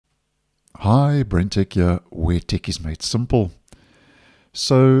Hi, BrenTech here, where tech is made simple.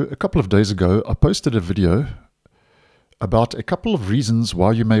 So a couple of days ago, I posted a video about a couple of reasons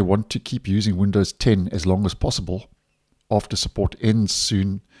why you may want to keep using Windows 10 as long as possible after support ends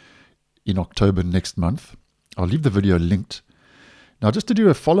soon in October next month. I'll leave the video linked. Now, just to do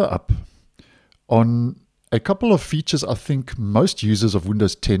a follow-up on a couple of features I think most users of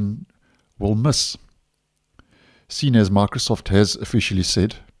Windows 10 will miss, seeing as Microsoft has officially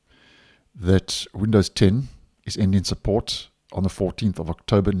said that Windows 10 is ending support on the 14th of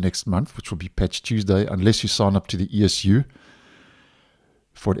October next month, which will be Patch Tuesday, unless you sign up to the ESU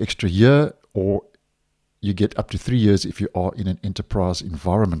for an extra year, or you get up to 3 years if you are in an enterprise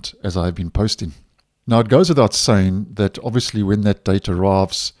environment, as I've been posting. Now, it goes without saying that obviously when that date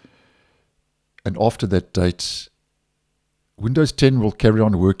arrives and after that date, Windows 10 will carry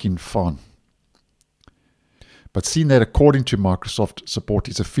on working fine. But seeing that according to Microsoft, support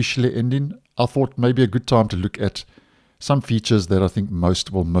is officially ending, I thought maybe a good time to look at some features that I think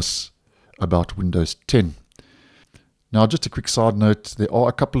most will miss about Windows 10. Now, just a quick side note, there are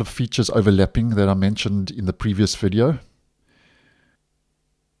a couple of features overlapping that I mentioned in the previous video,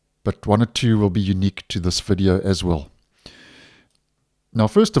 but one or two will be unique to this video as well. Now,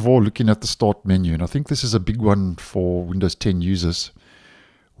 first of all, looking at the Start menu, and I think this is a big one for Windows 10 users,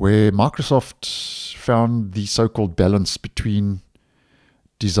 where Microsoft found the so-called balance between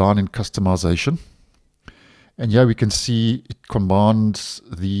design and customization. And here we can see it combines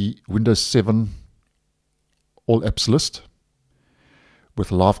the Windows 7 All Apps list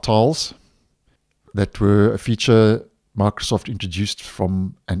with live tiles that were a feature Microsoft introduced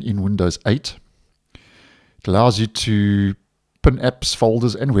from and in Windows 8. It allows you to pin apps,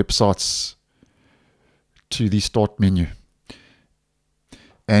 folders, and websites to the Start menu.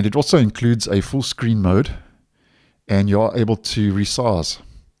 And it also includes a full screen mode, and you are able to resize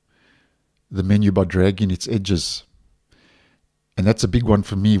the menu by dragging its edges. And that's a big one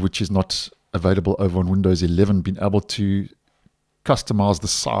for me, which is not available over on Windows 11, being able to customize the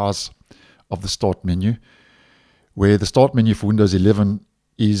size of the Start menu, where the Start menu for Windows 11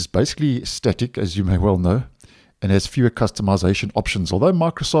 is basically static, as you may well know, and has fewer customization options. Although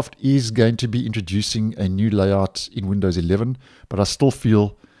Microsoft is going to be introducing a new layout in Windows 11, but I still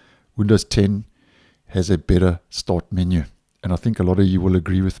feel Windows 10 has a better Start menu. And I think a lot of you will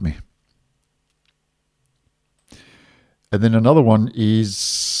agree with me. And then another one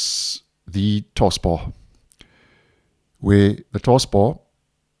is the taskbar, where the taskbar,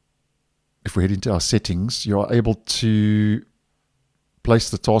 if we head into our settings, you are able to place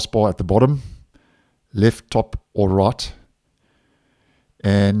the taskbar at the bottom, left, top, or right.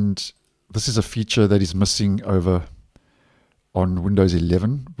 And this is a feature that is missing over on Windows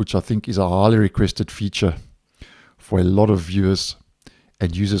 11, which I think is a highly requested feature for a lot of viewers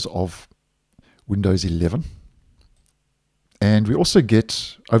and users of Windows 11. And we also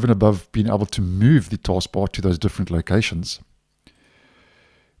get, over and above being able to move the taskbar to those different locations,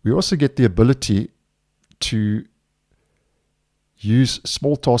 we also get the ability to use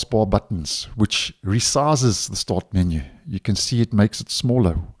small taskbar buttons, which resizes the Start menu. You can see it makes it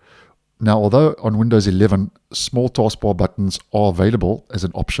smaller. Now, although on Windows 11, small taskbar buttons are available as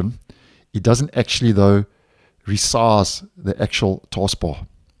an option, it doesn't actually, though, resize the actual taskbar.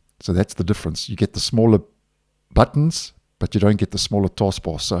 So that's the difference. You get the smaller buttons, but you don't get the smaller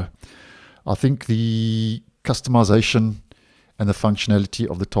taskbar. So I think the customization and the functionality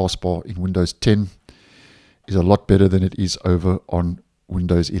of the taskbar in Windows 10 is a lot better than it is over on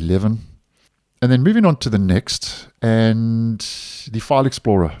Windows 11. And then moving on to the next, and the File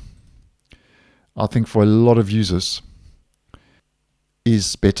Explorer, I think for a lot of users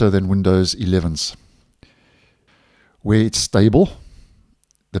is better than Windows 11's, where it's stable,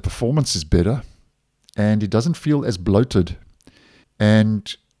 the performance is better, and it doesn't feel as bloated.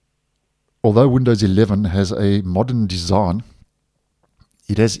 And although Windows 11 has a modern design,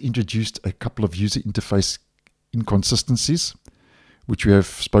 it has introduced a couple of user interface inconsistencies, which we have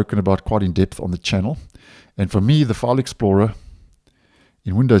spoken about quite in depth on the channel. And for me, the File Explorer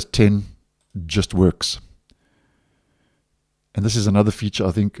in Windows 10 just works. And this is another feature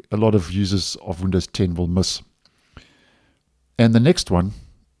I think a lot of users of Windows 10 will miss. And the next one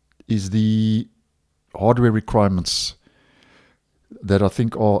is the hardware requirements that I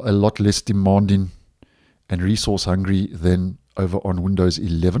think are a lot less demanding and resource hungry than over on Windows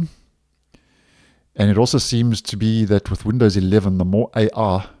 11. And it also seems to be that with Windows 11, the more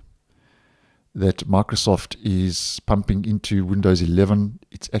AI that Microsoft is pumping into Windows 11,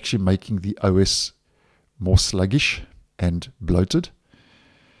 it's actually making the OS more sluggish and bloated.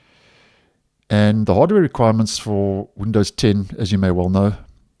 And the hardware requirements for Windows 10, as you may well know,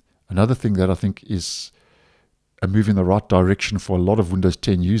 Another thing that I think is a move in the right direction for a lot of Windows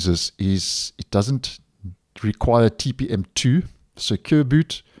 10 users is it doesn't require TPM2, secure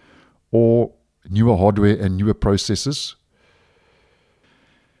boot, or newer hardware and newer processors,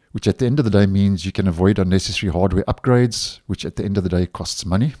 which at the end of the day means you can avoid unnecessary hardware upgrades, which at the end of the day costs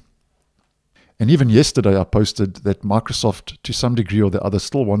money. And even yesterday I posted that Microsoft, to some degree or the other,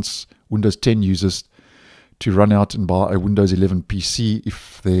 still wants Windows 10 users to run out and buy a Windows 11 PC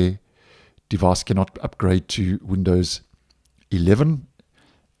if their device cannot upgrade to Windows 11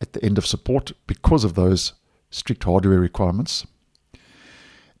 at the end of support because of those strict hardware requirements.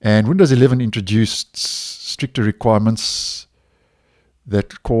 And Windows 11 introduced stricter requirements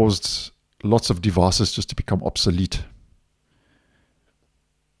that caused lots of devices just to become obsolete.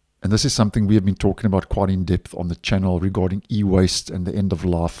 And this is something we have been talking about quite in depth on the channel regarding e-waste and the end of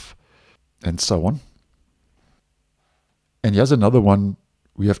life and so on. And here's another one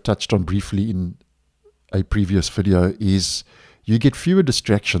we have touched on briefly in a previous video, is you get fewer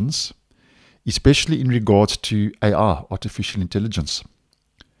distractions, especially in regards to AI, artificial intelligence.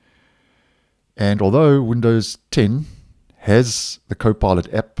 And although Windows 10 has the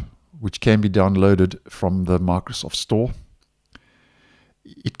Copilot app, which can be downloaded from the Microsoft Store,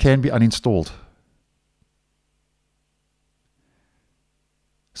 it can be uninstalled.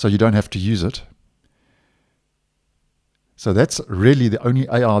 So you don't have to use it. So that's really the only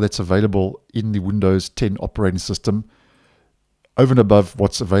AI that's available in the Windows 10 operating system, over and above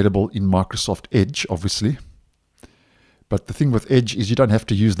what's available in Microsoft Edge, obviously. But the thing with Edge is you don't have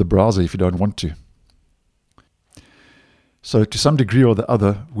to use the browser if you don't want to. So to some degree or the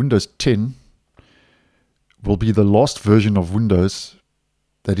other, Windows 10 will be the last version of Windows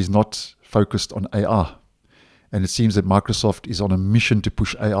that is not focused on AI. And it seems that Microsoft is on a mission to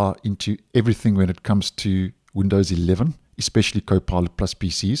push AI into everything when it comes to Windows 11, especially Copilot plus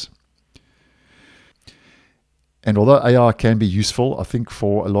PCs. And although AI can be useful, I think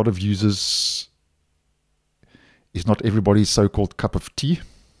for a lot of users, it's not everybody's so-called cup of tea.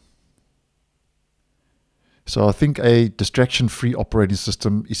 So I think a distraction-free operating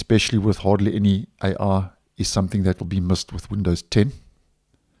system, especially with hardly any AI, is something that will be missed with Windows 10.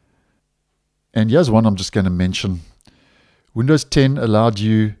 And here's one I'm just going to mention. Windows 10 allowed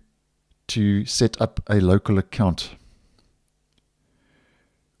you to set up a local account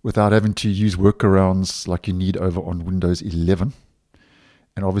without having to use workarounds like you need over on Windows 11.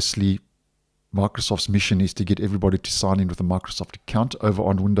 And obviously, Microsoft's mission is to get everybody to sign in with a Microsoft account over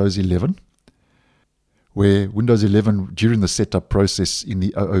on Windows 11, where Windows 11, during the setup process in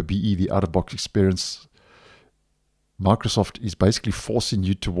the OOBE, the out-of-box experience, Microsoft is basically forcing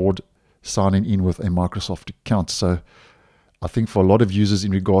you toward signing in with a Microsoft account. So I think for a lot of users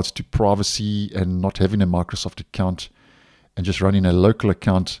in regards to privacy and not having a Microsoft account and just running a local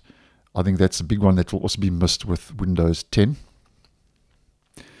account, I think that's a big one that will also be missed with Windows 10.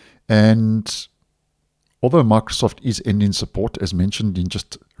 And although Microsoft is ending support, as mentioned, in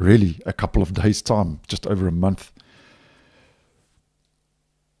just really a couple of days' time, just over a month.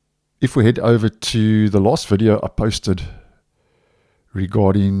 If we head over to the last video I posted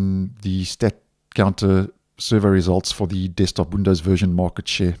regarding the stat counter survey results for the desktop Windows version market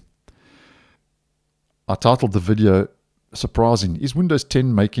share, I titled the video, "Surprising, is Windows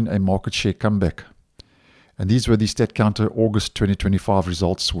 10 making a market share comeback?" And these were the stat counter August 2025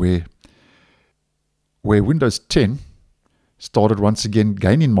 results where Windows 10 started once again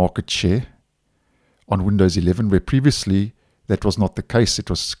gaining market share on Windows 11, where previously that was not the case. It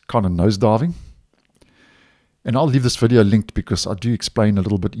was kind of nosediving. And I'll leave this video linked because I do explain a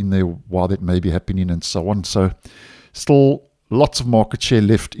little bit in there why that may be happening and so on. So still lots of market share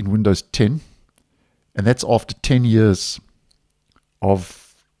left in Windows 10. And that's after 10 years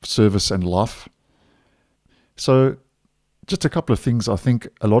of service and life. So just a couple of things I think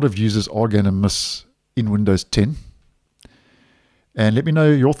a lot of users are going to miss in Windows 10. And let me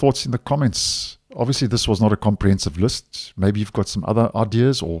know your thoughts in the comments. Obviously, this was not a comprehensive list. Maybe you've got some other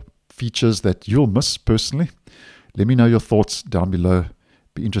ideas or features that you'll miss personally. Let me know your thoughts down below.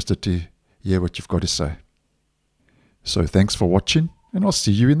 Be interested to hear what you've got to say. So thanks for watching, and I'll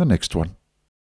see you in the next one.